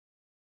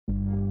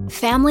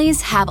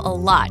Families have a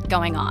lot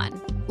going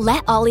on.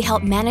 Let Ollie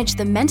help manage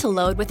the mental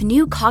load with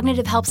new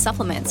cognitive help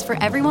supplements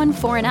for everyone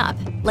 4 and up,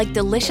 like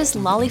delicious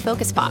Lolly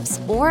Focus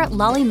Pops or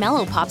Lolly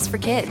Mellow Pops for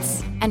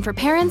kids. And for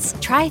parents,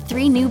 try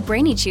 3 new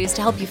Brainy Chews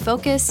to help you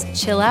focus,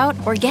 chill out,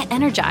 or get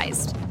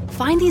energized.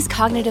 Find these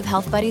cognitive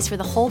health buddies for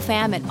the whole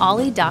fam at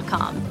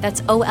ollie.com.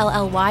 That's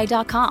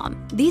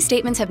OLLY.com. These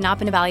statements have not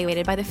been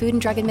evaluated by the Food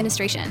and Drug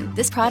Administration.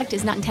 This product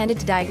is not intended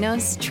to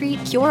diagnose,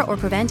 treat, cure, or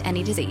prevent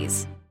any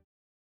disease.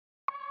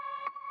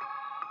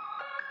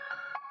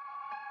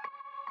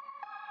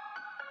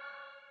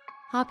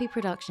 Harpy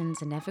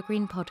Productions and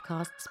Evergreen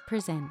Podcasts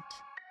present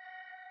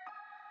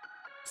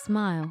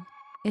Smile,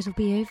 It'll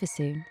Be Over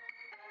Soon.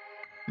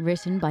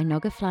 Written by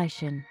Nogga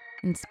Fleischen,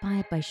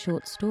 inspired by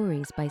short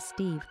stories by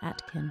Steve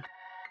Atkin.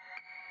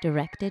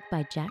 Directed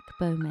by Jack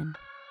Bowman.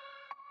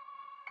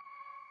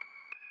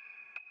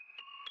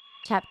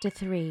 Chapter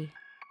 3,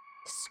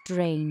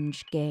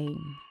 Strange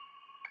Game.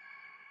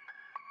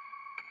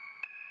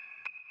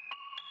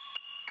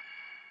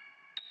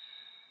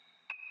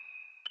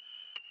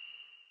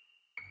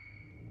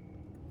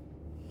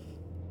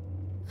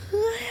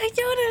 I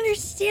don't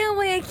understand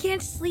why I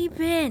can't sleep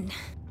in.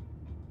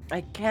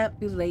 I can't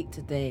be late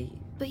today.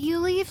 But you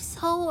leave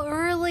so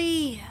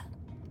early.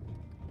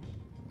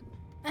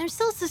 I'm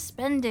still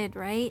suspended,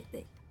 right?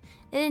 They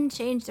didn't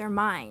change their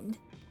mind.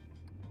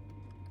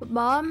 But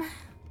Mom?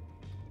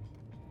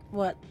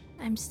 What?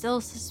 I'm still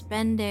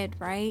suspended,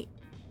 right?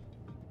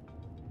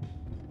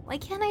 Why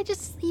can't I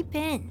just sleep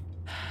in?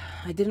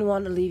 I didn't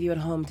want to leave you at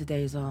home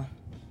today is all.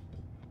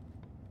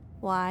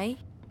 Why?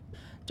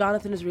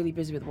 Jonathan is really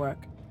busy with work.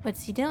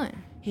 What's he doing?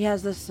 He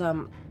has this,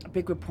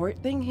 big report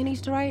thing he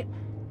needs to write.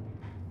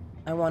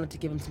 I wanted to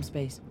give him some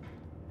space.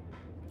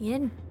 You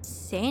didn't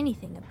say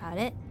anything about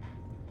it.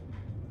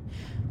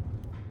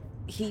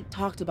 He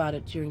talked about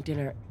it during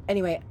dinner.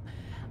 Anyway,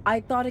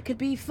 I thought it could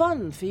be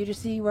fun for you to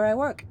see where I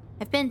work.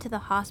 I've been to the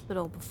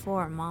hospital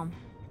before, Mom.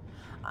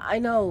 I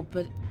know,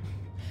 but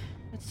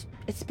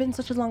it's been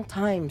such a long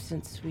time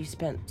since we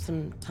spent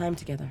some time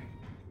together.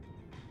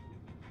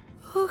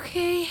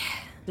 Okay.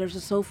 There's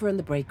a sofa in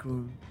the break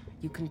room.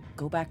 You can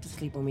go back to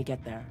sleep when we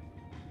get there.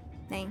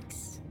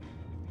 Thanks.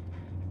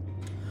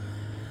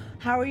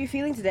 How are you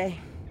feeling today?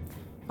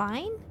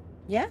 Fine?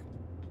 Yeah?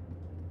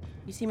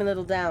 You seem a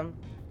little down.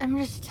 I'm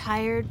just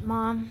tired,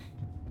 Mom.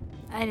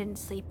 I didn't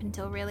sleep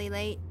until really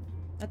late.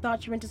 I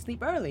thought you went to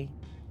sleep early.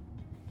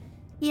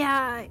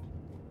 Yeah,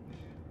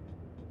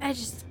 I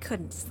just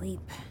couldn't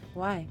sleep.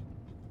 Why?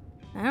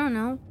 I don't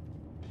know.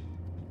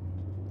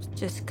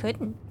 Just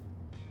couldn't.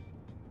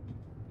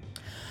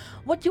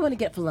 What do you want to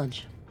get for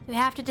lunch? Do we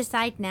have to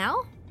decide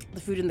now? The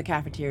food in the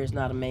cafeteria is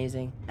not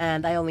amazing.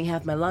 And I only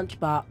have my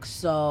lunchbox,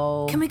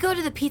 so... Can we go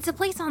to the pizza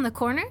place on the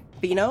corner?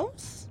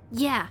 Beano's?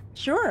 Yeah.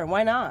 Sure,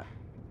 why not?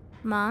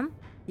 Mom?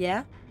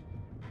 Yeah?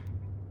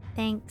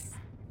 Thanks.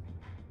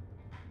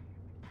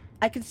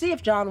 I can see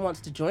if John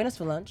wants to join us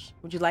for lunch.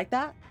 Would you like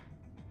that?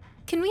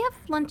 Can we have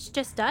lunch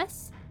just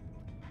us?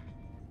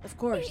 Of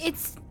course.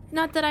 It's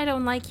not that I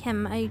don't like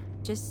him, I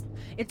just...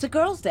 It's a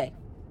girl's day.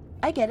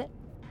 I get it.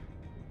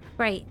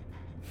 Right.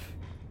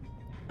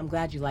 I'm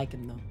glad you like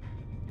him, though.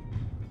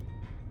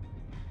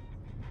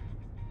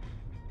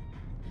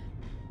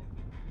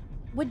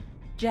 Would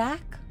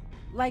Jack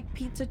like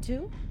pizza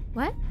too?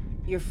 What?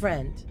 Your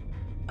friend.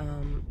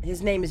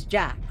 His name is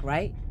Jack,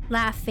 right?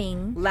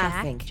 Laughing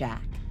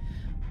Jack.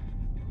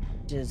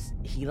 Does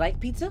he like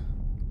pizza?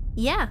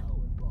 Yeah.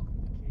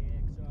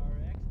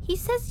 He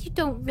says you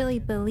don't really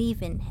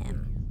believe in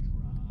him.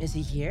 Is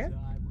he here?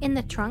 In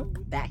the trunk.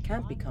 That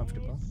can't be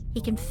comfortable.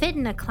 He can fit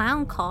in a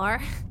clown car.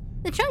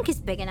 The trunk is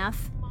big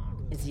enough.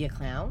 Is he a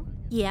clown?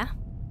 Yeah.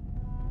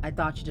 I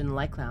thought you didn't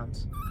like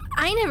clowns.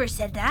 I never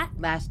said that.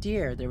 Last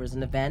year, there was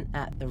an event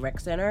at the rec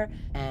center,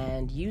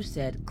 and you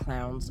said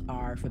clowns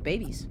are for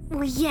babies.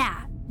 Well,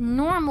 yeah,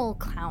 normal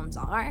clowns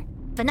are,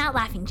 but not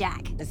Laughing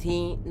Jack. Is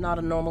he not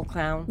a normal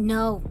clown?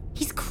 No,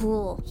 he's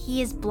cool.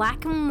 He is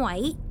black and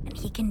white, and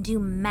he can do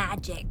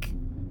magic.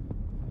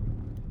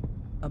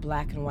 A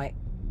black and white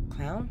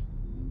clown?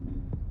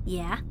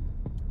 Yeah.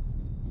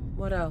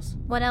 What else?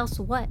 What else?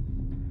 What?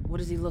 What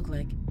does he look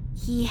like?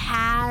 He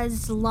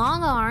has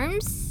long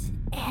arms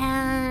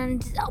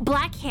and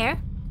black hair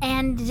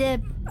and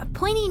a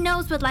pointy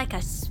nose with like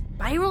a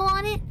spiral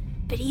on it,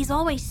 but he's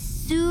always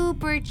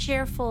super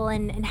cheerful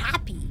and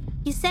happy.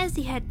 He says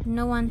he had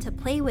no one to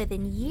play with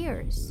in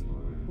years.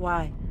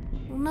 Why?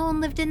 Well, no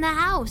one lived in the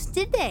house,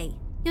 did they?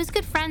 He was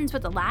good friends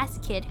with the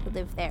last kid who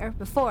lived there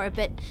before,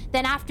 but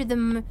then after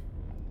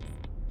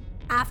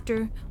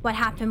what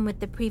happened with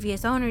the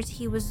previous owners,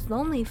 he was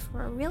lonely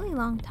for a really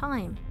long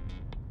time.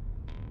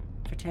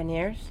 For 10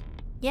 years?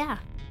 Yeah.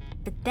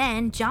 But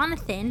then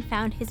Jonathan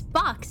found his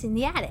box in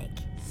the attic.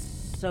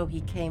 So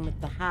he came with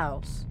the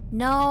house.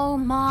 No,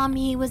 Mom,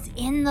 he was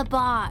in the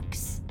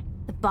box.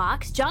 The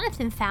box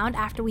Jonathan found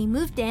after we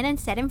moved in and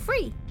set him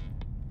free.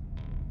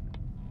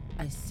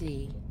 I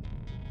see.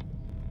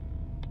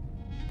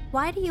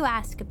 Why do you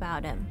ask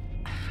about him?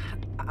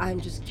 I'm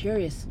just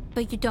curious.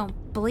 But you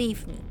don't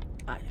believe me.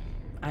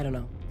 I don't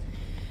know.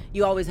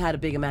 You always had a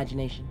big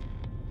imagination.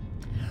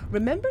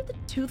 Remember the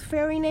Tooth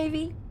Fairy,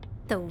 Navy?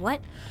 The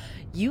what?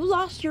 You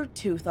lost your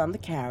tooth on the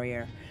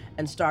carrier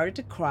and started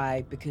to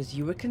cry because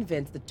you were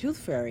convinced the Tooth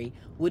Fairy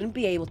wouldn't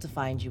be able to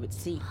find you at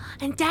sea.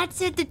 And Dad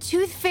said the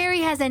Tooth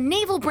Fairy has a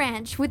naval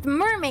branch with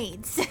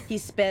mermaids. He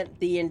spent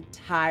the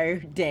entire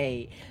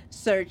day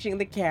searching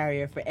the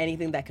carrier for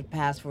anything that could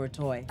pass for a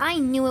toy. I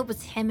knew it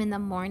was him in the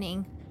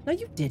morning. No,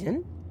 you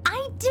didn't.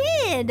 I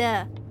did!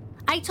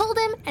 I told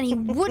him and he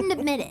wouldn't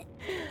admit it.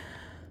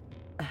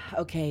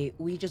 Okay,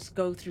 we just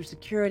go through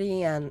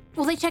security and...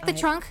 Will they check the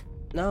trunk?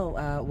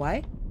 No,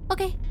 why?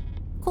 Okay,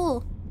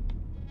 cool.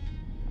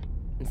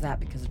 Is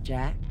that because of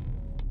Jack?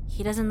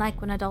 He doesn't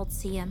like when adults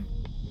see him.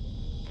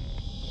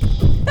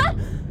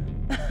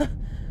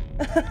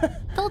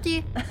 Told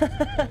you.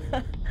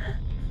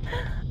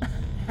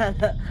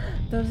 Hannah,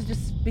 those are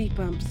just speed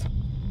bumps.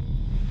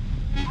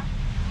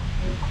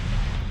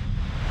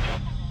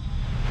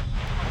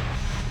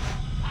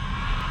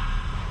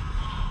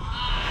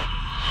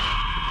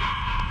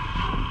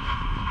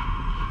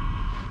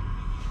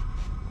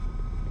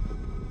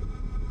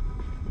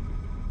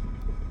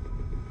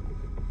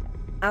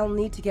 I'll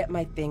need to get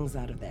my things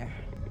out of there.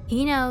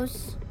 He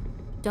knows.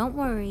 Don't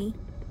worry.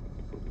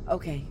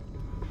 Okay.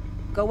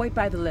 Go wait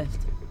by the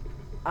lift.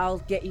 I'll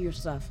get you your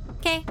stuff.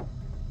 Okay.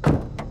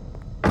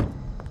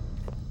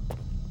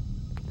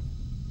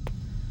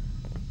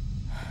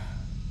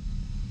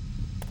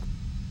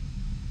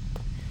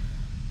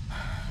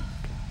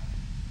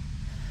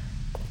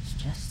 It's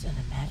just an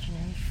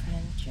imaginary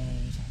friend,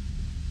 Jade.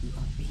 You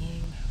are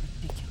being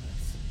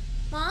ridiculous.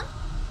 Mom?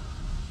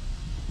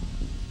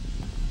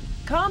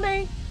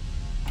 Coming!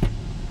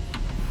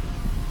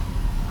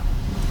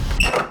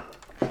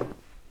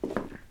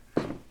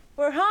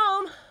 We're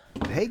home!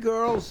 Hey,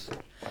 girls.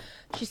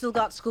 She still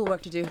got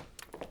schoolwork to do.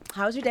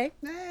 How's your day?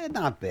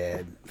 Not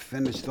bad.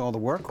 Finished all the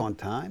work on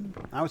time.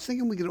 I was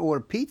thinking we could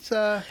order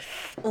pizza.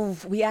 Oh,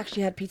 we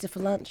actually had pizza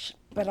for lunch,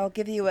 but I'll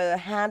give you a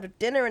hand with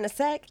dinner in a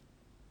sec.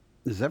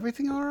 Is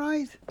everything all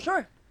right?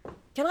 Sure.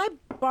 Can I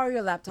borrow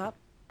your laptop?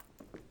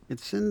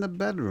 It's in the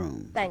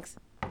bedroom. Thanks.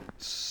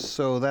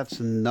 So that's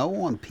a no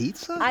on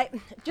pizza?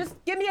 Just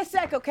give me a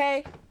sec,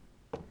 okay?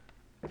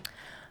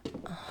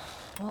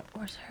 What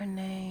was her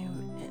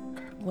name?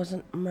 It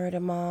wasn't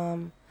Murder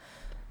Mom.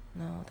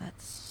 No,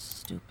 that's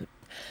stupid.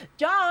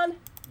 John!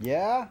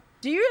 Yeah?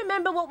 Do you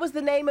remember what was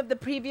the name of the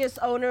previous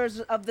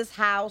owners of this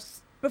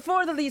house?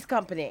 Before the lease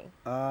company?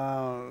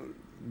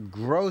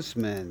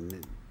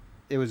 Grossman.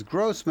 It was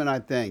Grossman, I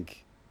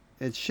think.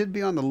 It should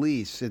be on the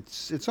lease.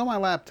 It's on my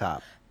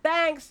laptop.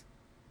 Thanks.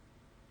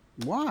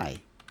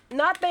 Why?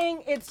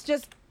 Nothing. It's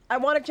just, I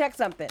want to check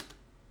something.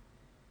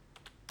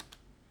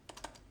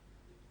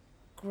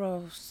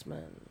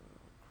 Grossman.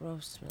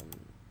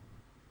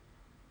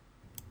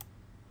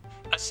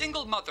 A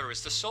single mother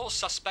is the sole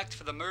suspect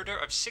for the murder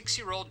of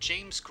 6-year-old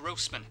James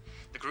Grossman.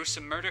 The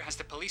gruesome murder has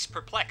the police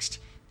perplexed.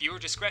 Viewer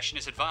discretion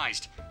is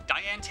advised.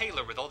 Diane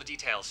Taylor with all the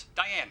details.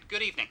 Diane,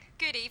 good evening.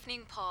 Good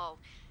evening, Paul.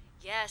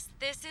 Yes,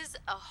 this is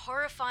a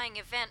horrifying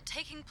event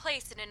taking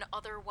place in an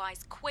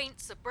otherwise quaint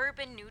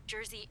suburban New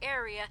Jersey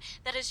area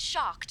that has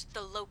shocked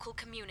the local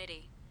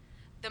community.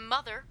 The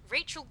mother,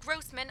 Rachel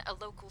Grossman, a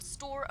local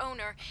store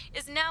owner,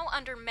 is now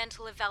under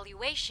mental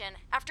evaluation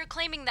after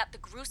claiming that the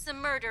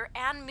gruesome murder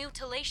and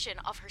mutilation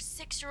of her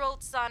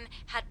 6-year-old son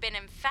had been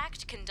in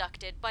fact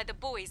conducted by the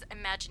boy's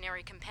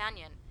imaginary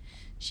companion.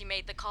 She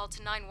made the call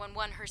to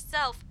 911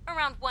 herself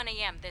around 1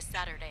 a.m. this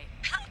Saturday.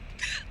 Help!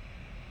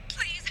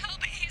 Please help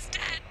me, he's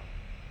dead.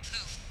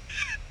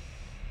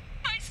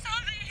 My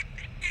son,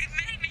 he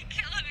made me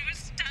kill him. He was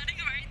standing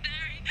right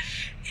there.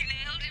 He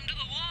nailed him to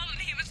the wall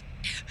and he was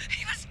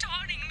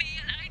taunting me,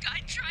 and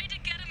I tried to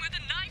get him with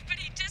a knife, but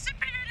he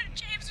disappeared and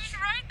James was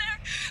right there.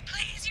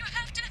 Please, you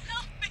have to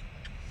help me.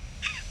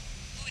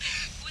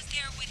 Who was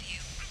there with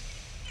you?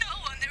 No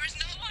one. There is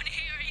no one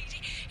here.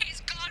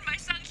 He's gone. My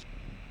son.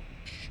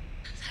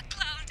 That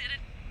clown did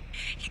it.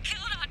 He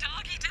killed our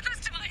dog. He did this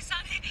to my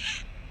son.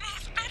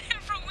 He's been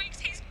here for weeks.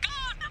 He's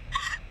gone.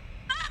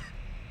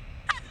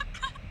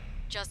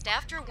 Just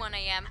after 1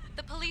 a.m.,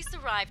 the police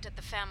arrived at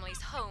the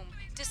family's home,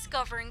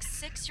 discovering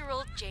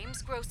 6-year-old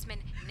James Grossman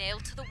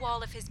nailed to the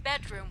wall of his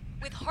bedroom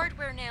with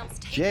hardware nails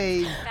taken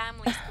Jade. from the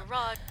family's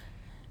garage.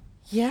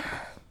 Yeah?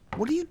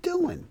 What are you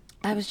doing?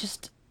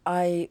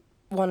 I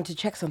wanted to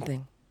check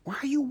something. Why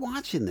are you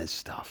watching this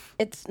stuff?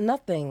 It's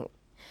nothing.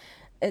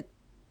 It's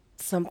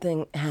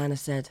something Hannah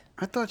said.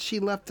 I thought she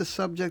left the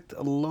subject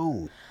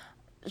alone.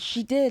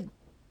 She did.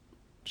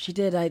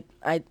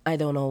 I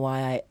don't know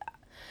why.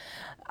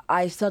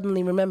 I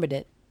suddenly remembered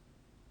it.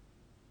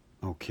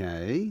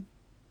 Okay.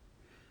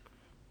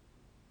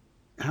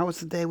 How was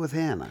the day with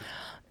Hannah?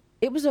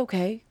 It was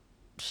okay.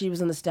 She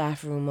was in the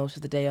staff room most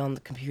of the day on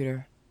the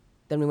computer.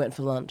 Then we went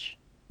for lunch.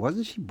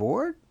 Wasn't she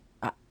bored?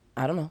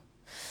 I don't know.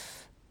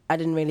 I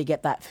didn't really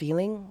get that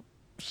feeling.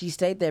 She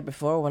stayed there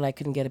before when I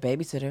couldn't get a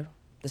babysitter.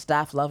 The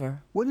staff love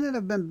her. Wouldn't it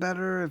have been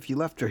better if you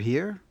left her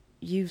here?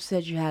 You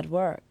said you had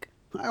work.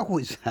 I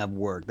always have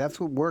work. That's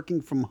what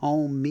working from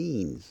home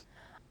means.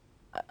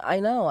 I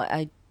know.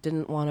 I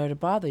didn't want her to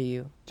bother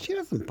you. She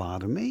doesn't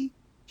bother me.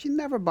 She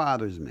never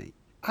bothers me.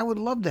 I would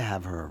love to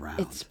have her around.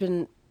 It's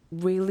been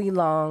really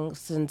long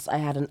since I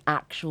had an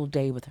actual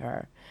day with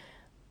her.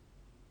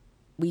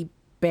 We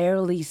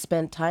barely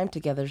spent time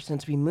together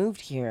since we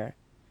moved here.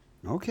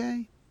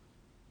 Okay.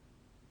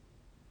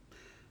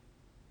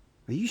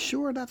 Are you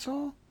sure that's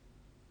all?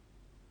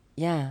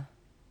 Yeah.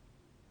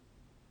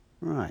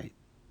 Right.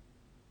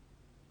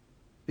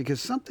 Because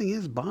something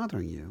is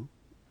bothering you,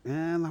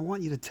 and I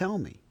want you to tell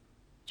me.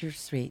 You're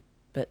sweet,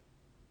 but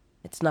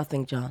it's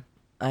nothing, John.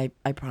 I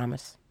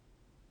promise.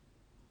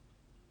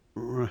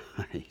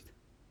 Right.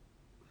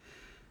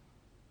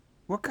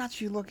 What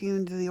got you looking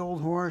into the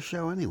old horror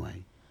show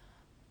anyway?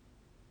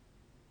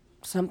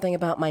 Something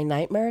about my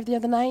nightmare the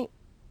other night?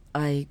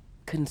 I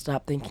couldn't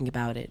stop thinking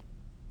about it.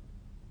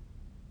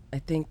 I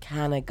think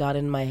Hannah got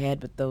in my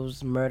head with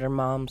those murder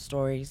mom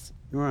stories.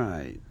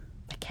 Right.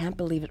 I can't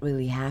believe it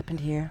really happened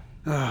here.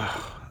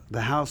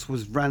 The house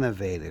was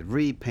renovated,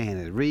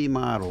 repainted,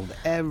 remodeled,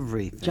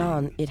 everything.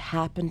 John, it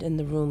happened in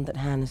the room that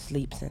Hannah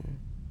sleeps in.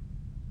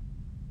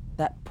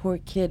 That poor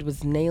kid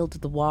was nailed to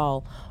the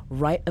wall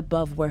right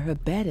above where her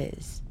bed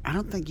is. I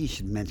don't think you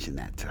should mention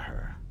that to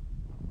her.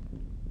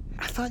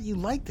 I thought you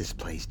liked this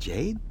place,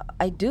 Jade.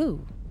 I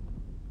do.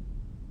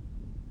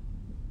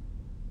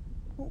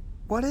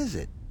 What is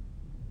it?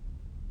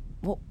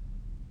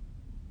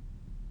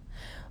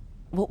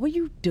 What were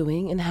you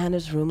doing in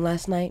Hannah's room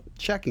last night?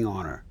 Checking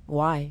on her.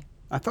 Why?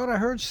 I thought I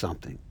heard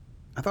something.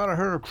 I thought I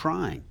heard her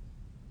crying.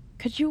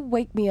 Could you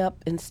wake me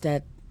up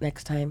instead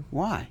next time?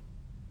 Why?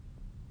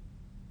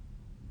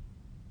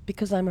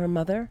 Because I'm her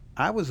mother?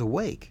 I was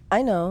awake.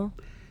 I know.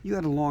 You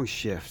had a long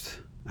shift.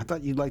 I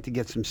thought you'd like to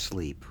get some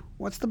sleep.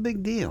 What's the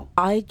big deal?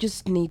 I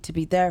just need to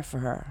be there for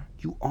her.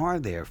 You are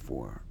there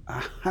for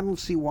her. I don't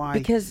see why...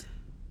 Because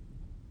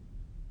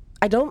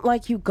I don't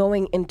like you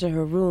going into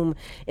her room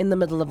in the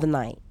middle of the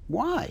night.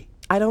 Why?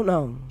 I don't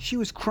know. She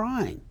was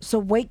crying. So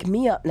wake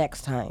me up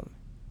next time.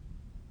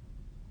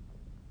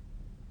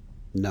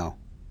 No.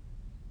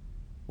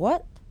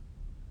 What?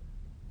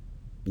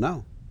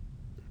 No.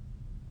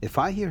 If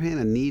I hear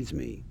Hannah needs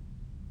me,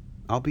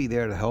 I'll be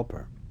there to help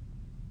her.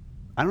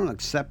 I don't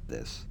accept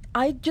this.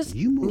 I just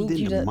You moved need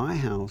you into to... my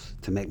house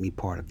to make me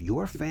part of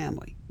your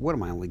family. What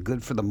am I, only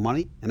good for the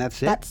money and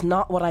that's it? That's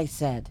not what I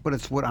said. But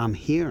it's what I'm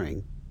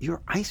hearing.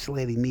 You're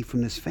isolating me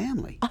from this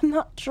family. I'm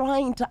not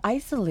trying to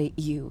isolate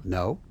you.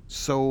 No.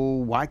 So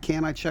why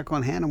can't I check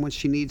on Hannah when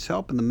she needs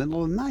help in the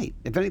middle of the night?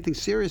 If anything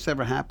serious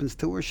ever happens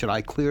to her, should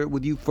I clear it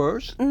with you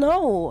first?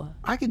 No.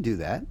 I could do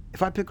that.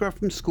 If I pick her up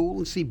from school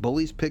and see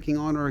bullies picking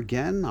on her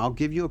again, I'll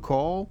give you a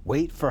call,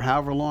 wait for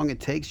however long it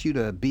takes you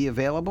to be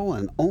available,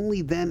 and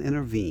only then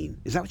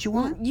intervene. Is that what you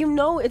want? You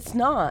know it's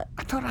not.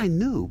 I thought I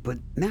knew, but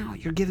now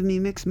you're giving me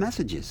mixed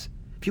messages.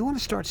 If you want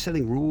to start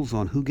setting rules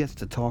on who gets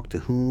to talk to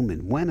whom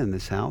and when in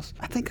this house,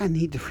 I think I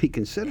need to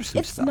reconsider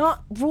some stuff. It's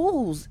not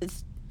rules.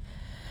 It's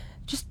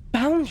just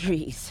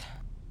boundaries.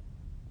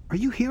 Are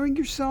you hearing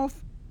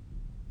yourself?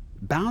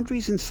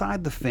 Boundaries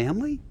inside the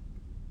family?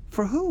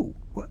 For who?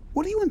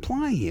 What are you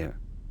implying here?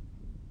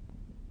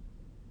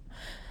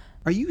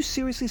 Are you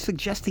seriously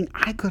suggesting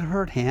I could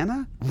hurt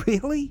Hannah?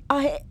 Really?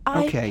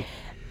 Okay.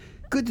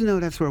 Good to know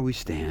that's where we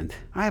stand.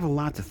 I have a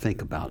lot to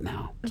think about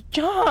now.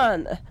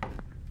 John!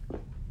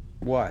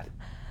 What?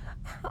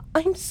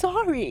 I'm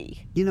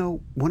sorry. You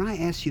know, when I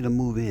asked you to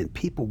move in,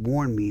 people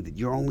warned me that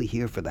you're only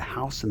here for the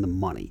house and the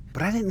money.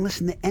 But I didn't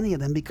listen to any of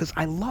them because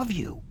I love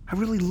you. I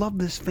really love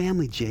this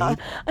family, Jade.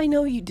 I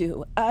know you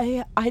do.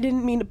 I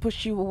didn't mean to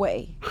push you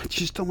away. I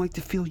just don't like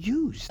to feel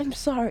used. I'm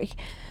sorry.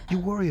 You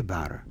worry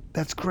about her.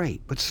 That's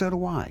great, but so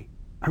do I.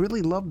 I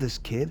really love this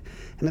kid,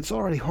 and it's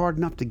already hard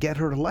enough to get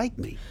her to like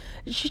me.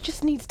 She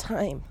just needs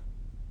time.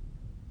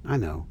 I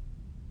know.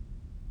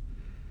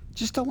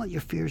 Just don't let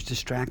your fears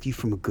distract you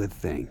from a good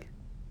thing.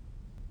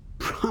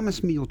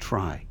 Promise me you'll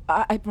try.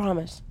 I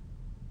promise.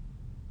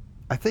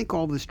 I think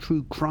all this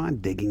true crime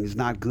digging is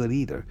not good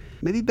either.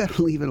 Maybe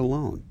better leave it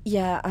alone.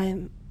 Yeah,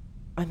 I'm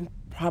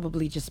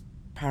probably just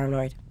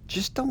paranoid.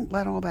 Just don't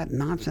let all that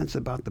nonsense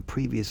about the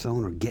previous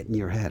owner get in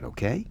your head,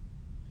 okay?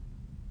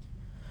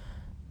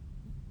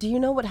 Do you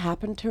know what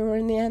happened to her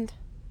in the end?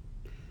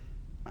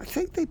 I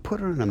think they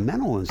put her in a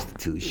mental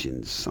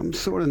institution. Some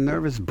sort of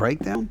nervous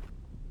breakdown.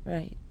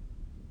 Right.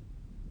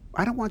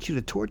 I don't want you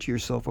to torture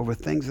yourself over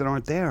things that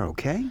aren't there,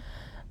 okay?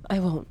 I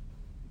won't.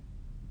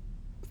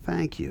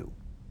 Thank you.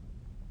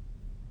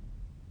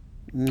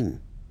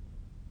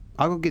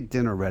 I'll go get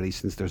dinner ready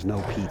since there's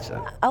no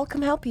pizza. I'll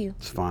come help you.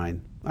 It's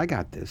fine. I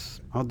got this.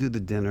 I'll do the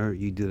dinner,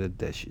 you do the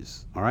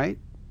dishes. All right?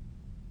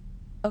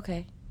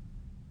 Okay.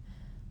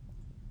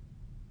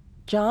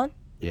 John?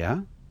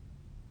 Yeah?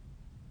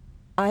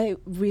 I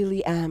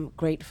really am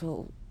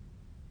grateful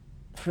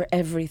for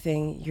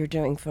everything you're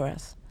doing for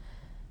us.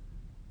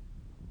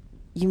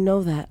 You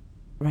know that,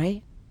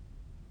 right?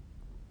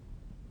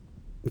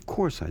 Of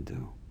course I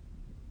do.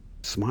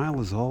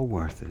 Smile is all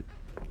worth it.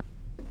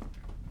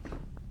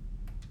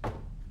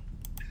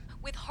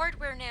 With hard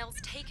hardware nails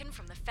taken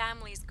from the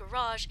family's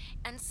garage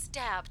and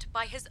stabbed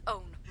by his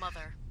own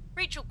mother.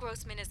 Rachel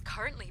Grossman is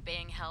currently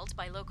being held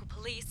by local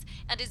police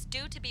and is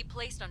due to be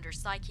placed under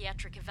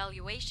psychiatric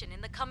evaluation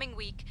in the coming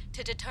week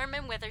to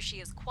determine whether she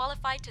is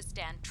qualified to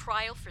stand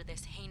trial for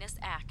this heinous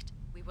act.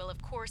 We will,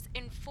 of course,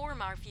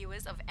 inform our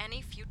viewers of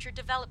any future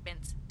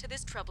developments to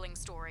this troubling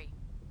story.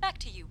 Back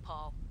to you,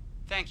 Paul.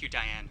 Thank you,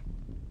 Diane.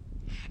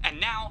 And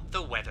now,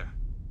 the weather.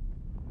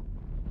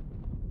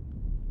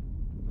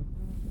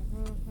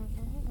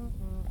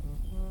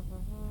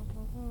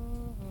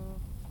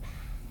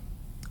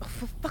 Oh,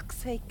 for fuck's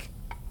sake.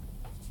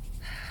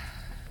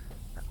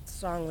 That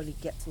song really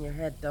gets in your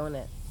head, don't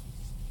it?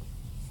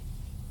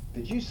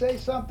 Did you say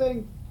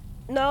something?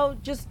 No,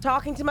 just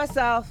talking to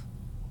myself.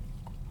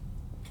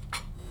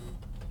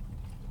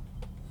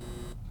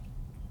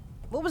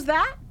 What was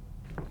that?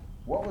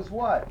 What was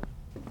what?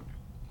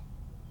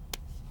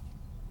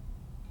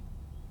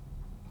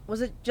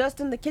 Was it just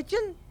in the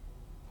kitchen?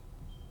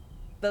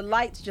 The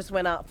lights just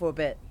went out for a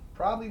bit.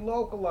 Probably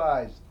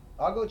localized.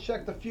 I'll go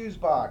check the fuse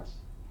box.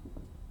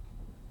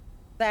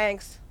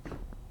 Thanks.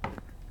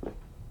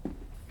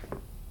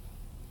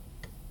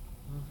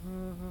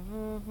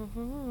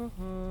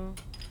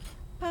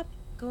 Pop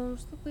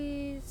goes the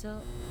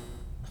weasel.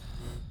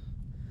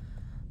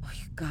 Oh,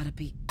 you gotta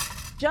be...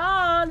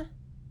 John!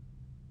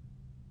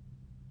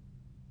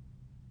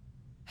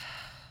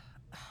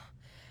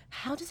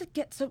 How does it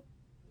get so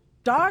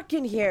dark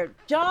in here?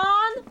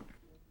 John?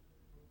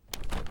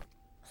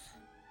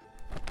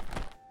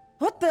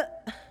 What the...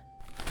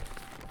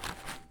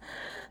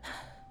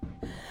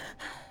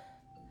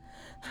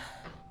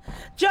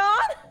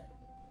 John?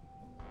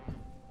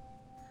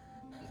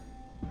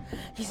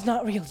 He's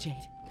not real,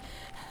 Jade.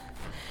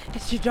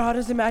 It's your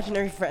daughter's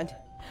imaginary friend.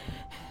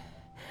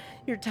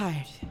 You're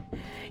tired.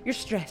 You're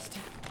stressed.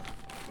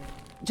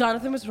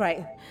 Jonathan was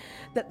right.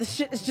 That the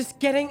shit is just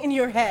getting in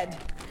your head.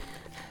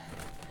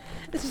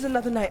 This is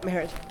another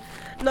nightmare.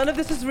 None of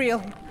this is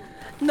real.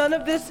 None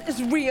of this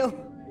is real.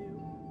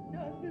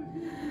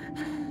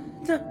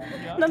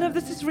 None of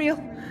this is real.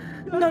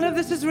 None of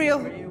this is real.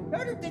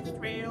 None of this is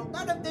real.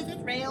 None of this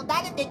is real. None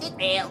of this is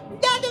real.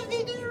 None of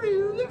this is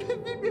real.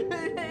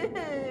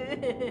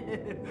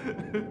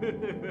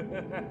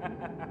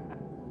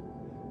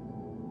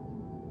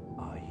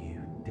 Are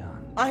you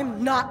done?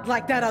 I'm not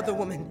like that other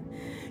woman.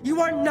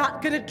 You are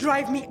not gonna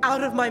drive me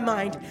out of my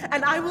mind,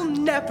 and I will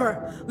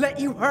never let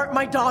you hurt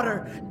my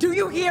daughter. Do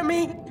you hear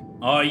me?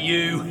 Are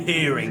you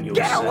hearing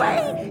yourself? Get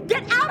away!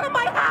 Get out of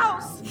my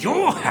house!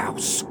 Your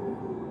house?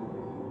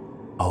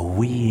 Are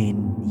we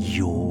in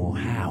your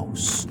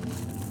house?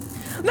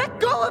 Let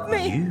go of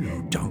me!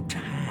 You don't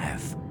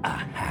have a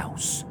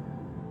house.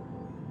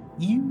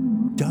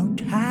 You don't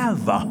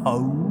have a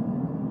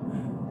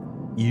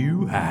home.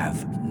 You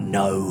have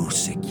no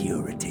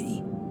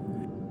security.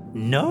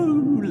 No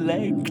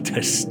leg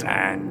to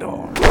stand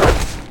on.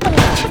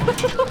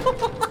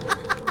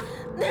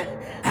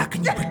 How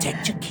can you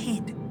protect your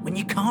kid when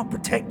you can't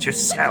protect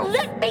yourself?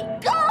 Let me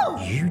go!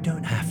 You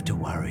don't have to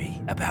worry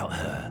about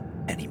her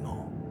anymore.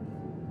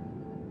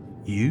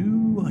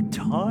 You are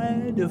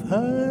tired of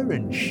her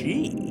and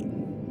she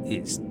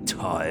is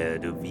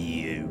tired of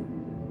you.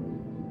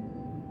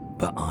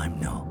 But I'm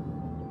not.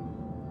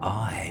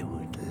 I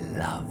would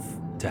love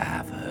to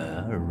have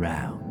her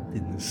around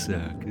in the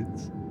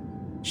circus.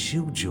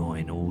 She'll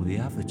join all the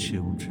other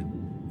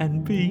children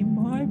and be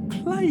my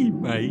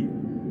playmate,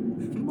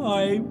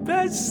 my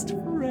best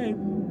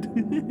friend,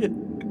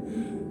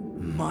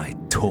 my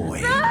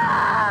toy.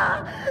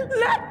 Ah!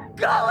 Let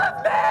go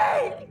of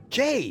me!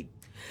 Jade!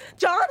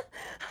 John?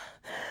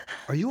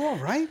 Are you all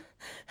right?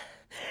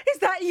 Is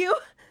that you?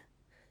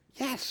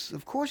 Yes,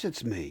 of course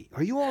it's me.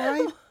 Are you all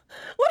right?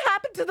 What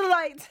happened to the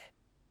light?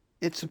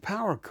 It's a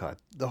power cut.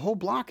 The whole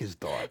block is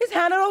dark. Is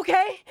Hannah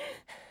okay?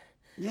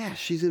 Yeah,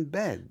 she's in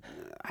bed.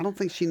 I don't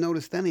think she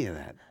noticed any of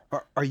that.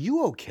 Are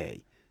you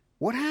okay?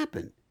 What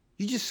happened?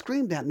 You just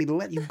screamed at me to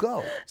let you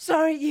go.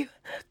 Sorry,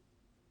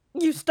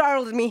 you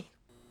startled me.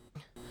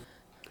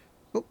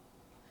 Oh,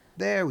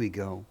 there we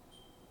go.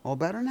 All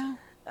better now?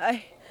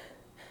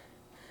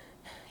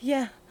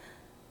 Yeah.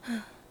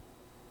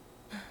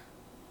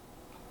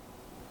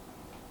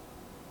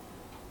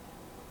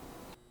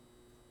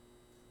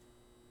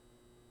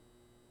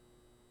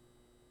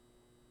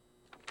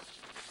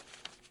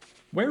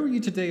 Where were you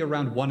today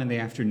around 1 in the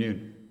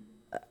afternoon?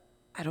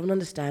 I don't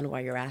understand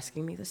why you're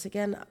asking me this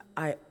again.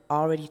 I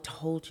already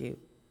told you.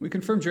 We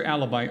confirmed your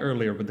alibi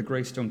earlier with the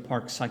Greystone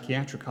Park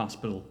Psychiatric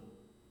Hospital.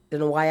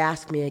 Then why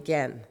ask me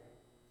again?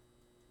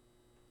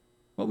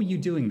 What were you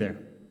doing there?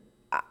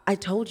 I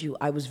told you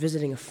I was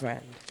visiting a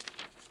friend.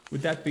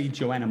 Would that be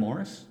Joanna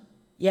Morris?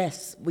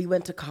 Yes, we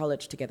went to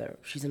college together.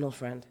 She's an old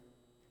friend.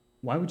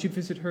 Why would you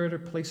visit her at her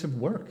place of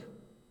work?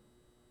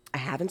 I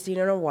haven't seen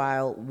her in a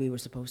while. We were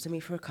supposed to meet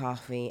for a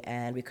coffee,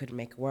 and we couldn't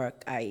make it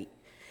work. I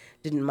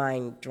didn't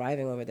mind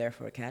driving over there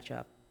for a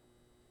catch-up.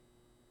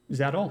 Is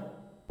that all?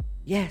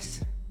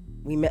 Yes.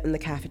 We met in the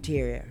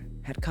cafeteria,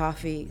 had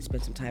coffee,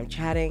 spent some time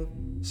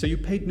chatting. So you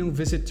paid no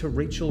visit to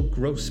Rachel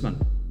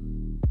Grossman?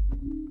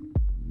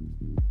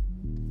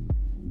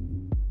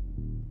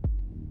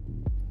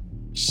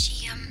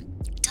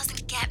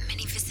 get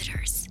many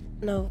visitors.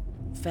 No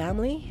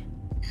family?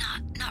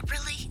 Not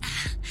really.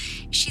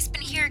 She's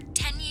been here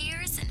 10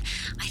 years, and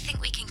I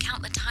think we can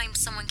count the times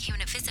someone came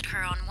to visit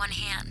her on one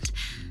hand.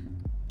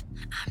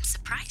 I'm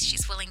surprised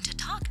she's willing to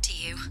talk to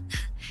you.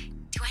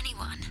 To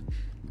anyone.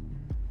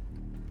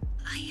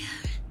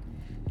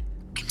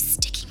 I'm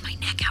sticking my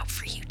neck out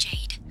for you,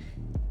 Jade.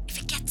 If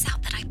it gets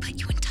out that I put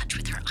you in touch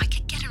with her, I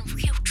could get in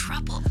real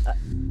trouble.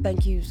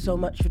 Thank you so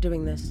much for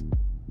doing this.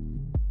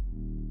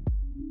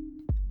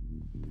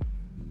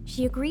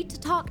 She agreed to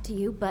talk to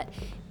you, but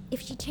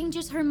if she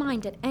changes her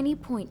mind at any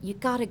point, you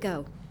gotta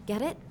go.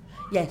 Get it?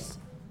 Yes.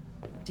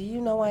 Do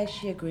you know why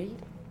she agreed?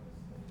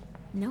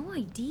 No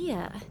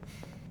idea.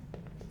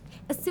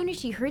 As soon as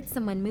she heard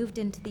someone moved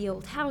into the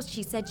old house,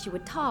 she said she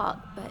would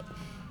talk, but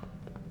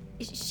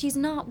she's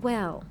not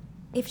well.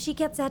 If she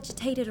gets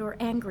agitated or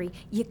angry,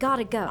 you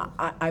gotta go.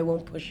 I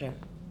won't push her.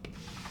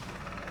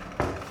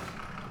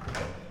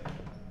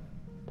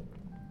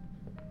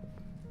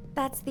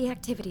 That's the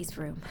activities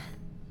room.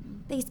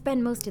 They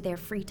spend most of their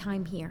free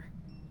time here.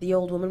 The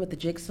old woman with the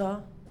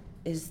jigsaw?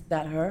 Is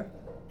that her?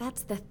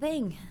 That's the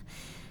thing.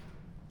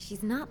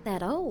 She's not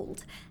that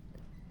old.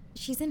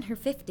 She's in her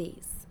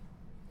 50s.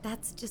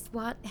 That's just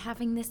what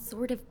having this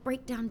sort of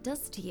breakdown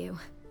does to you.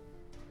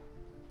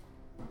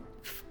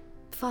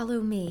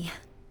 Follow me.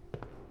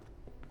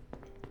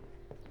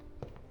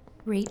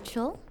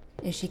 Rachel?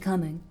 Is she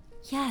coming?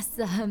 Yes,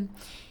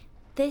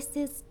 this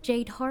is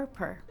Jade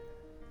Harper.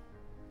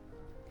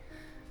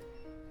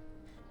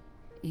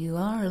 You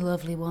are a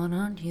lovely one,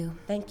 aren't you?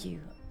 Thank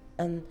you.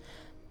 And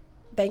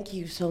thank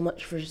you so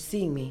much for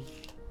seeing me.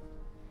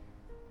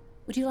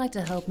 Would you like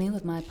to help me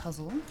with my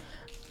puzzle?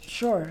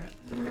 Sure.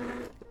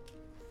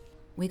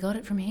 We got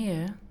it from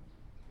here.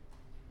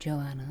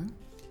 Joanna?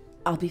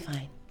 I'll be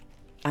fine.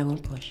 I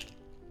won't push.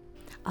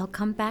 I'll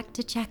come back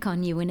to check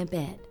on you in a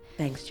bit.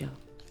 Thanks, Joe.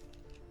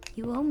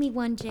 You owe me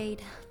one,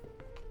 Jade.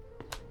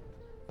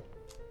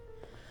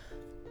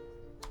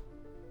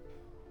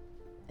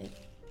 It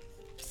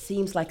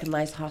seems like a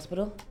nice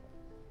hospital.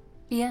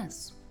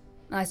 Yes,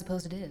 I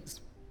suppose it is.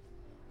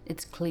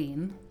 It's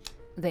clean.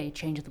 They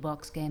change the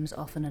box games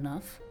often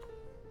enough.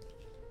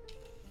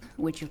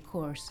 Which, of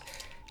course,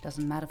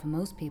 doesn't matter for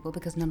most people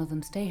because none of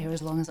them stay here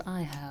as long as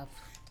I have.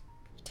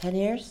 10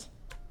 years?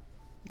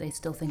 They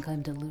still think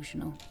I'm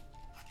delusional.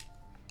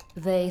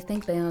 They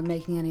think they aren't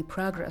making any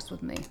progress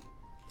with me.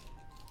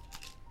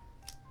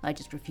 I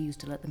just refuse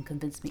to let them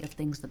convince me of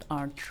things that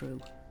aren't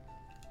true.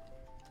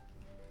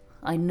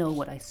 I know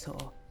what I saw.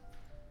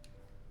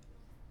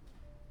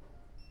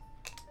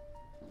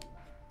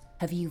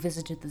 Have you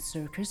visited the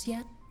circus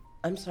yet?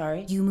 I'm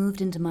sorry? You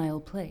moved into my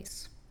old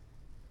place.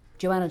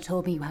 Joanna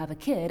told me you have a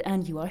kid,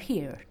 and you are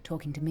here,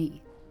 talking to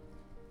me.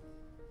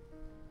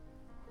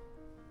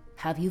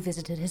 Have you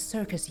visited his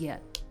circus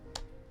yet?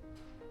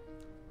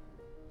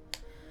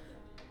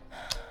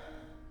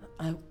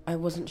 I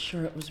wasn't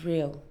sure it was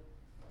real.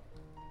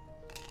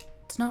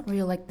 It's not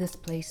real like this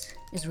place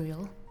is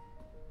real.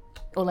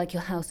 Or like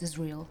your house is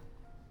real.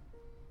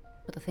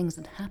 But the things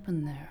that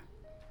happen there,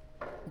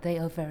 they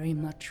are very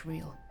much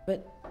real.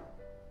 But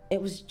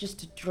it was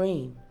just a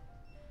dream.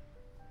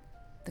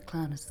 The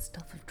clown is the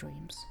stuff of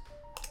dreams.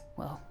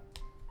 Well,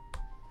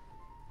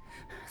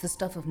 the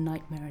stuff of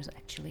nightmares,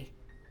 actually.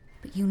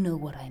 But you know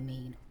what I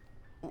mean.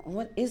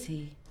 What is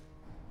he?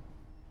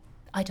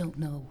 I don't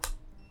know.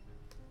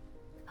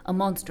 A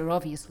monster,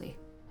 obviously.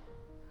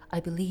 I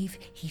believe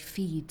he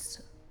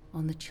feeds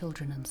on the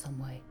children in some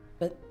way.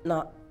 But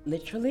not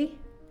literally?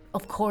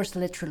 Of course,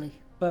 literally.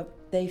 But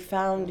they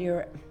found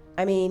your...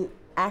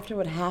 after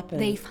what happened...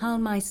 They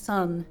found my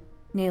son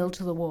nailed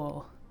to the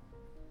wall.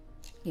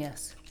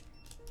 Yes.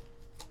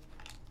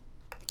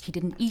 He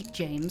didn't eat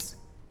James.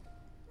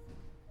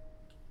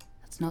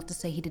 That's not to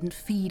say he didn't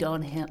feed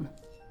on him.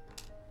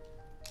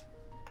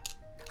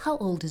 How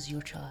old is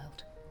your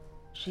child?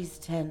 She's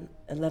 10,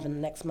 11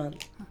 next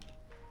month.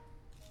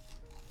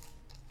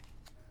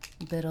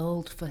 A bit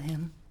old for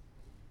him.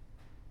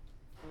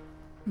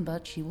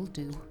 But she will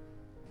do.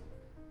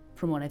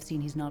 From what I've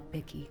seen, he's not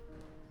picky.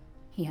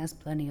 He has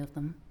plenty of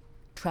them,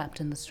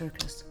 trapped in the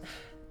circus.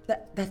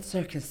 That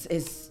circus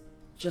is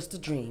just a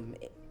dream.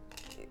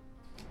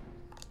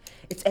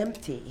 It's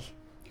empty.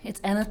 It's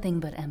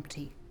anything but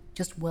empty,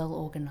 just well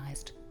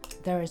organized.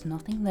 There is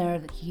nothing there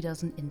that he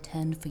doesn't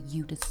intend for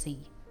you to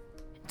see.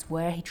 It's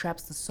where he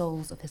traps the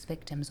souls of his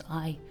victims.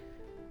 I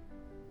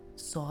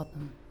saw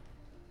them.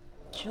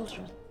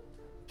 Children?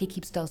 He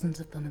keeps dozens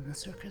of them in the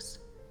circus.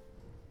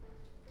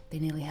 They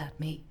nearly had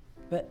me.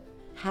 But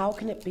how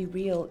can it be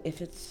real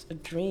if it's a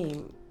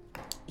dream?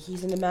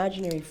 He's an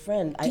imaginary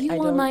friend. Do you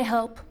want my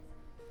help?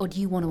 Or do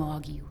you want to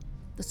argue?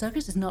 The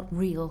circus is not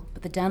real,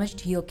 but the damage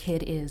to your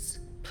kid is.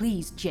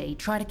 Please, Jay,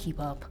 try to keep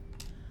up.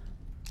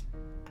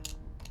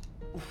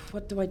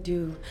 What do I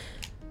do?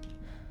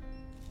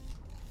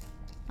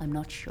 I'm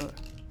not sure.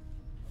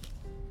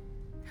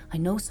 I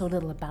know so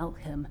little about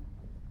him.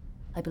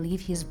 I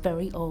believe he is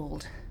very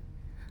old,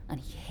 and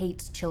he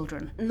hates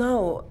children.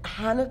 No,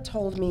 Hannah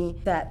told me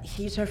that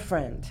he's her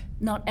friend.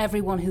 Not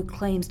everyone who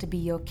claims to be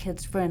your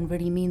kid's friend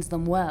really means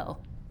them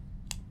well.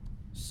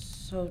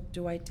 So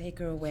do I take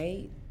her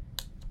away?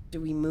 Do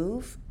we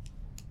move?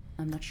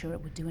 I'm not sure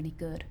it would do any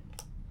good.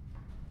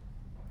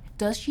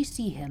 Does she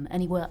see him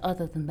anywhere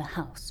other than the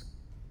house?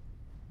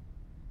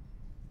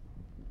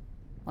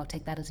 I'll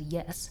take that as a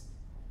yes.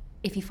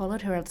 If he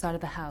followed her outside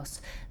of the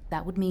house,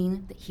 that would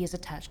mean that he is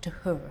attached to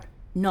her,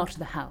 not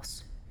the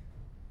house.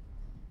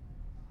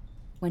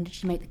 When did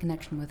she make the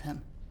connection with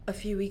him? A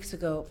few weeks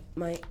ago,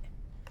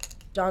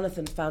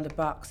 Jonathan found a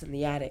box in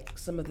the attic.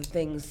 Some of the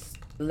things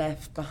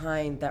left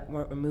behind that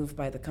weren't removed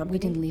by the company. We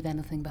didn't leave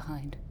anything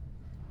behind.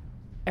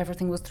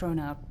 Everything was thrown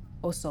out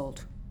or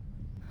sold.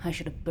 I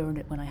should have burned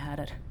it when I had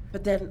it.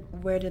 But then,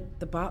 where did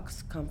the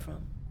box come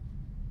from?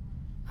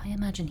 I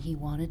imagine he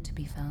wanted to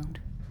be found.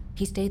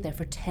 He stayed there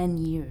for 10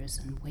 years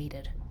and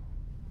waited.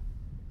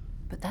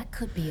 But that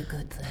could be a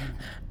good thing.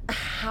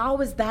 How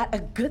is that a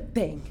good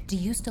thing? Do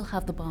you still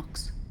have the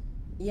box?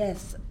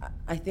 Yes,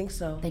 I think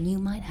so. Then you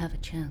might have a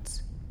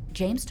chance.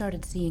 James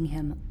started seeing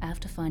him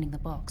after finding the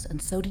box, and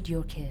so did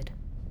your kid.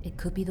 It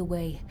could be the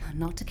way,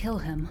 not to kill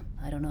him.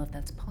 I don't know if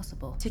that's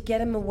possible. To get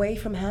him away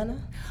from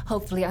Hannah?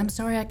 Hopefully. I'm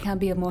sorry I can't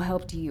be of more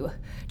help to you.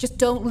 Just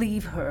don't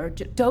leave her.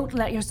 Don't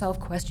let yourself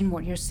question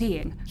what you're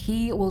seeing.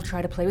 He will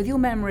try to play with your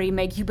memory,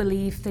 make you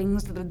believe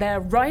things that are there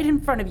right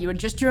in front of you and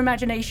just your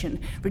imagination,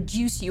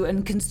 reduce you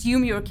and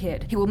consume your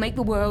kid. He will make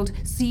the world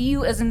see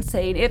you as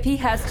insane if he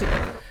has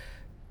to.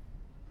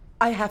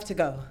 I have to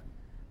go.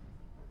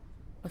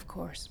 Of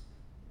course.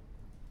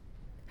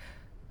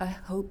 I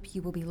hope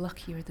you will be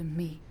luckier than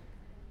me.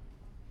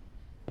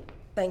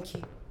 Thank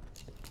you.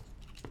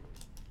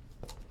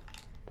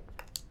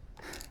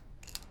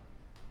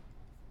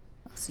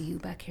 I'll see you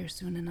back here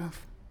soon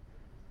enough.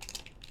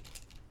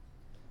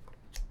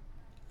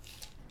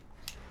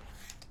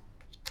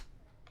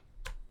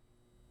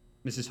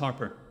 Mrs.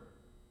 Harper.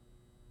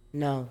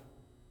 No.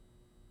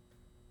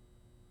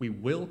 We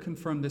will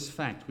confirm this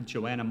fact with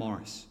Joanna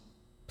Morris.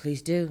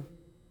 Please do.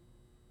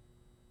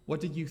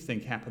 What did you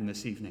think happened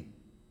this evening,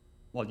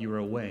 while you were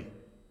away?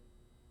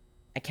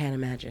 I can't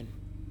imagine.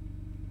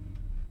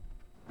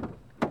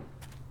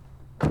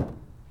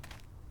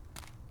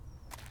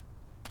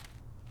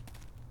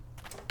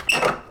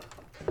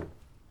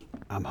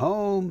 I'm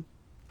home.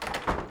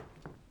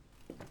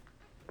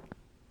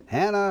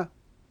 Hannah.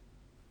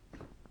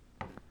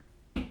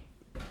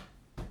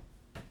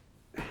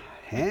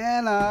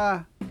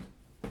 Hannah.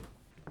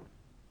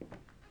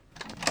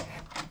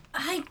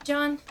 Hi,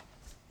 John.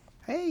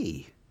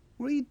 Hey,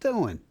 what are you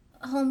doing?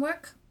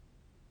 Homework?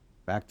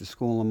 Back to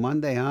school on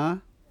Monday, huh?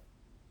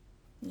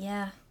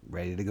 Yeah.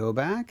 Ready to go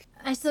back?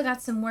 I still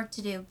got some work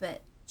to do,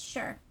 but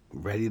sure.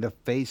 Ready to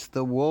face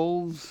the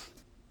wolves?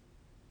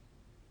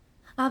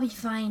 I'll be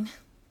fine.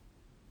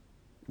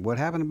 What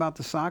happened about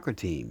the soccer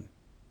team?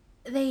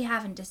 They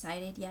haven't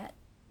decided yet.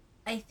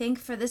 I think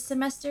for this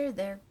semester,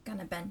 they're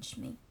gonna bench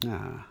me.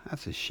 Ah,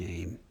 that's a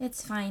shame.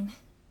 It's fine.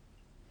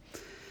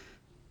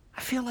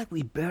 I feel like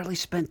we barely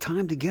spent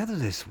time together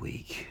this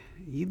week.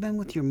 You've been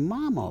with your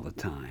mom all the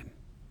time.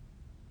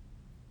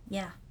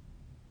 Yeah.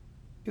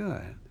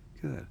 Good,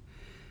 good.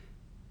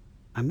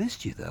 I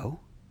missed you, though.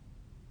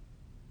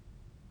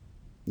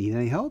 Need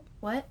any help?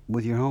 What?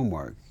 With your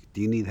homework.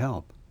 Do you need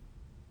help?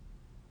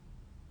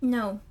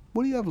 No.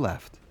 What do you have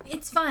left?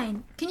 It's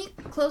fine. Can you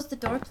close the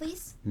door,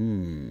 please?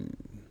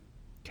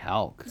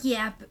 Calc.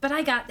 Yeah, but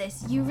I got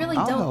this. You really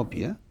I'll don't. help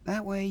you.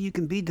 That way you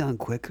can be done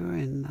quicker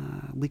and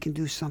we can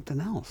do something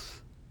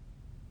else.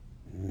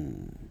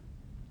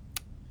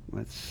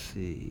 Let's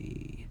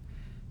see.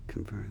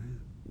 Converted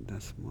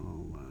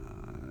decimal.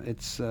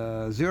 It's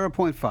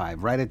 0.5.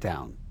 Write it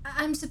down.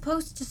 I'm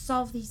supposed to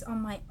solve these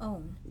on my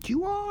own.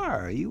 You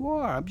are.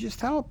 I'm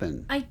just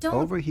helping. I don't...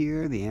 Over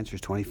here, the answer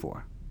is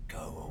 24.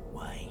 Go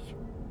away.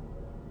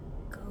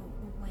 Go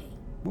away.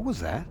 What was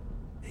that?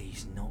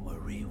 He's not a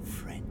real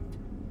friend.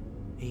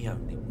 He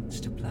only wants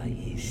to play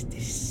his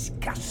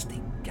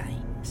disgusting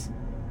games.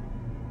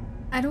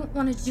 I don't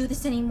want to do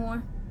this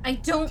anymore. I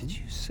don't... Did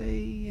you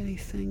say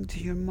anything to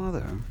your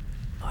mother?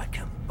 I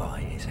can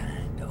bite his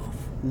hand off.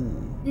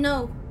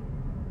 No.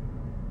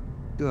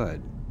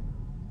 Good.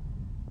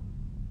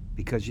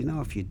 Because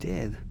if you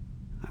did,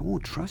 I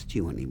won't trust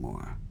you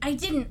anymore. I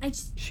didn't. I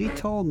just... She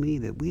told me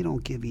that we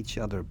don't give each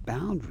other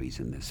boundaries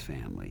in this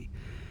family.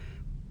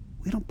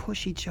 We don't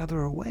push each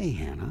other away,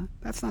 Hannah.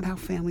 That's not how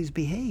families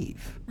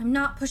behave. I'm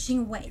not pushing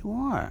away. You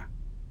are.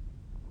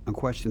 On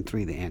question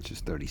 3, the answer's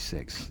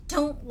 36.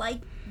 Don't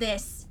like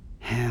this.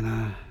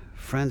 Hannah,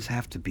 friends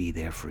have to be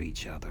there for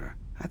each other.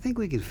 I think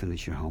we can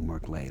finish your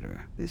homework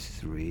later. This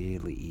is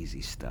really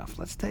easy stuff.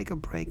 Let's take a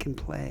break and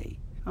play.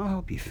 I'll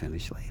help you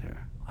finish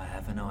later. I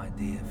have an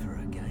idea for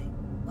a game.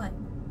 What?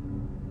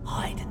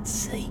 Hide and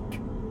seek.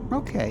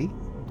 Okay,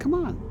 come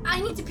on. I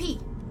need to pee.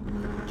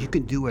 You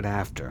can do it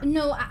after.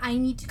 No, I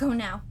need to go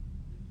now.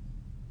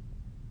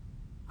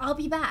 I'll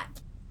be back.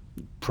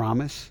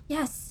 Promise?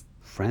 Yes.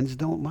 Friends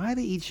don't lie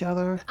to each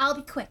other. I'll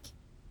be quick.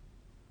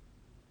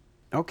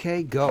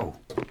 Okay, go.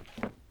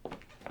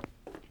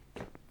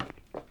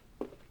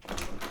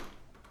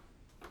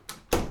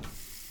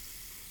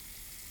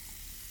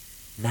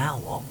 Now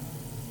what?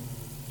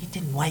 You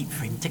didn't wait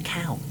for him to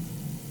count.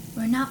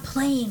 We're not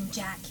playing,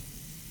 Jack.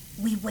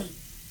 We wait.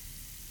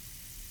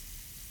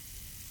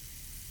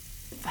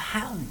 For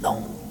how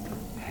long?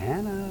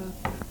 Hannah.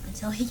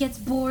 Until he gets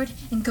bored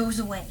and goes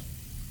away.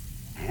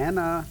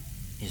 Hannah.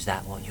 Is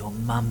that what your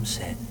mum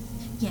said?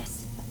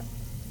 Yes.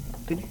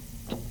 Did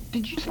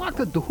you just lock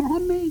the door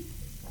on me?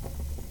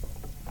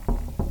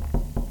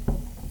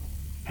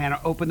 Hannah,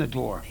 open the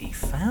door. He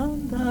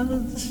found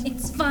us.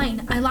 It's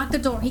fine. I locked the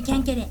door. He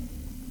can't get in.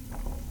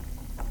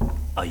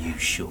 Are you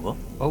sure?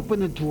 Open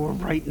the door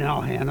right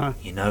now, Hannah.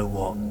 You know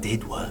what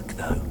did work,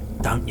 though,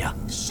 don't ya?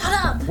 Shut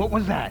up! What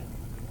was that?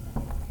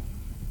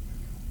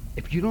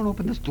 If you don't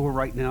open this door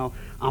right now,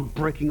 I'm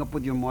breaking up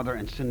with your mother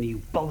and sending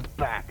you both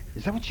back.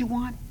 Is that what you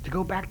want? To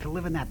go back to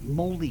live in that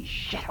moldy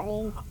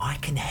shithole? I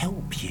can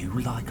help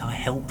you like I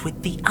helped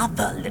with the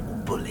other little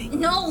bully.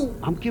 No!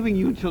 I'm giving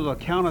you until the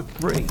count of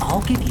 3.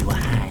 I'll give you a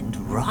hand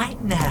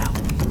right now.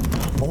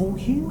 All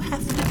you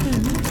have to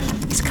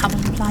do is come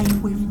and play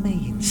with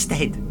me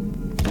instead.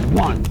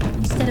 1.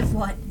 Instead of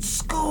what?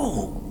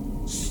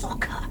 School,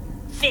 soccer,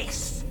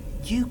 this.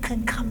 You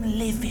can come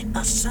live in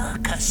the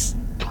circus.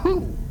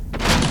 2.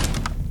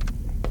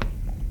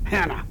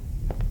 Hannah,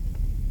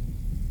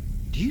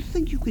 do you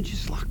think you can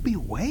just lock me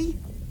away?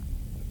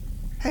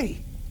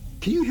 Hey,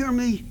 can you hear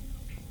me?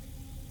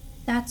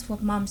 That's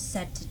what Mom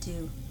said to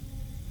do.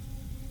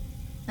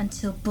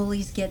 Until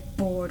bullies get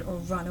bored or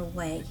run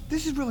away.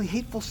 This is really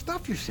hateful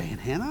stuff you're saying,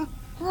 Hannah.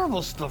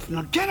 Horrible stuff.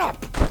 Now get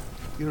up!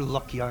 You're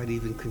lucky I'd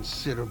even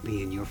consider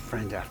being your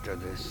friend after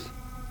this.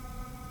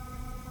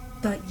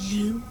 But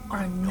you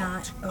are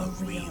not a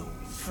real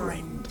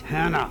friend.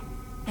 Hannah!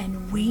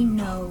 And we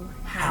know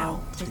how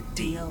to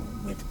deal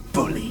with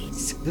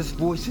bullies. This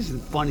voice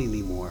isn't funny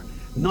anymore.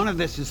 None of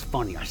this is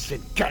funny. I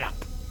said get up.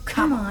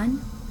 Come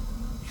on.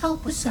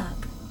 Help us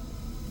up.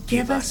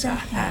 Give us a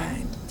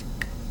hand.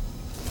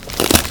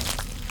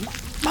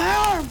 My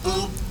arm!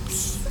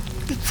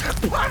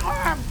 Oops. My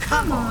arm!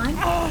 Come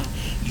on.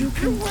 You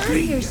can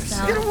free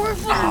yourself. Get away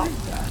from me!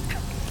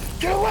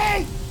 Get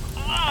away!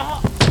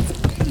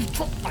 You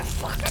took my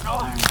fucking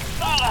arm!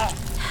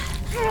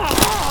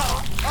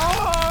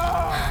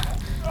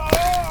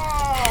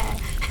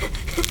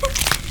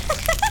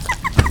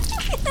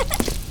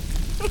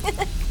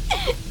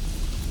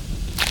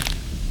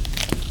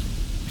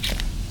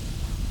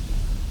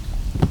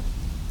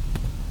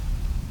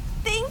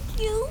 Thank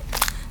you.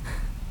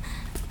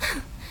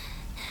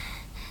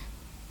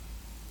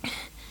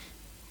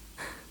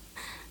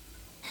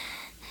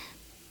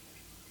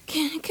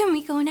 Can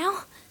we go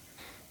now?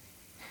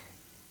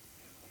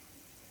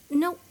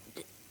 No.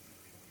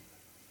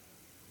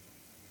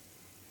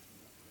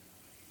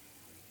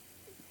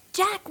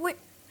 Jack, where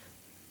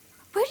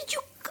did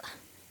you go?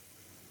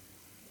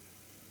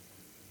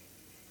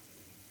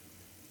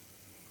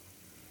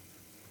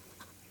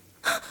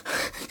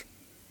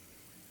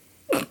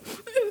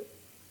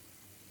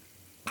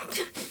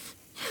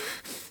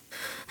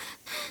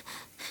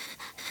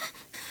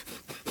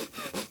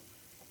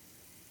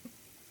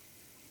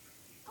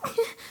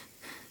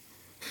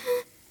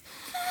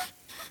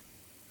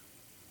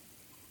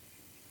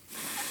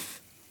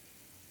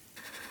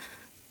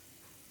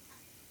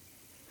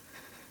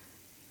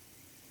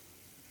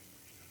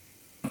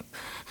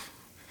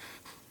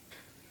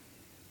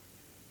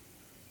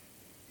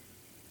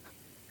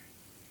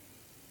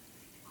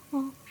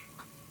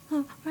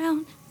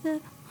 Around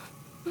the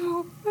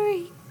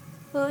mulberry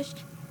bush,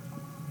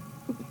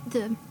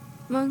 the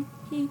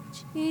monkey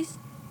chased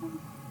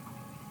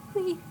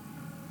the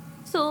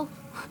soul.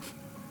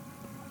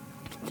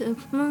 The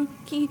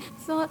monkey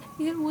thought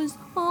it was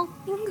all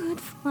in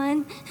good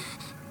fun.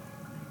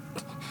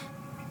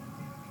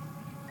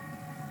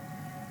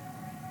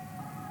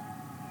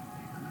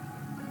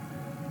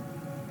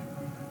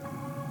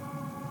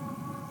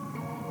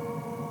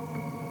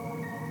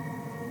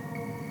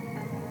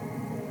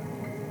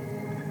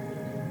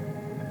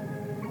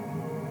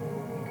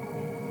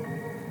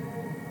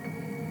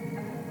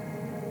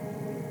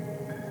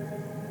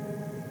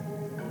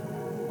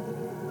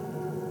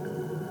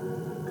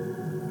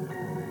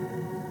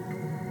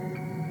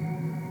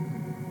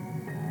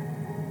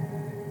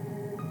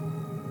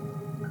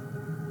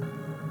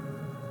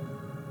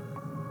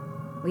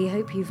 We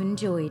hope you've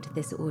enjoyed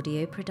this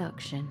audio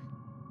production.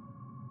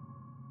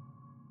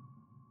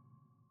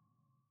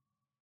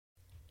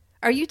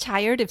 Are you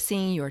tired of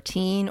seeing your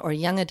teen or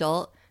young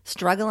adult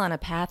struggle on a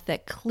path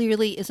that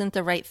clearly isn't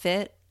the right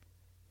fit?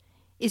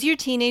 Is your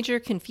teenager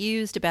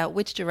confused about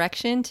which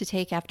direction to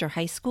take after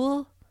high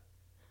school?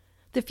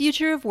 The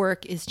future of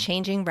work is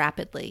changing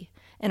rapidly,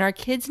 and our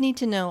kids need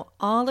to know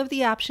all of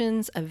the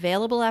options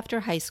available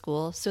after high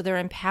school so they're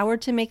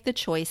empowered to make the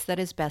choice that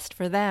is best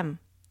for them.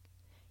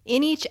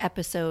 In each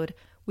episode,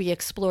 we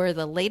explore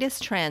the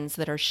latest trends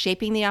that are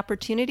shaping the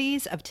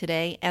opportunities of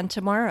today and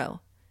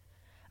tomorrow.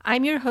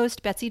 I'm your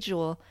host, Betsy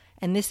Jewell,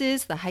 and this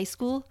is the High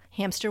School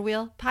Hamster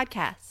Wheel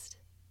Podcast.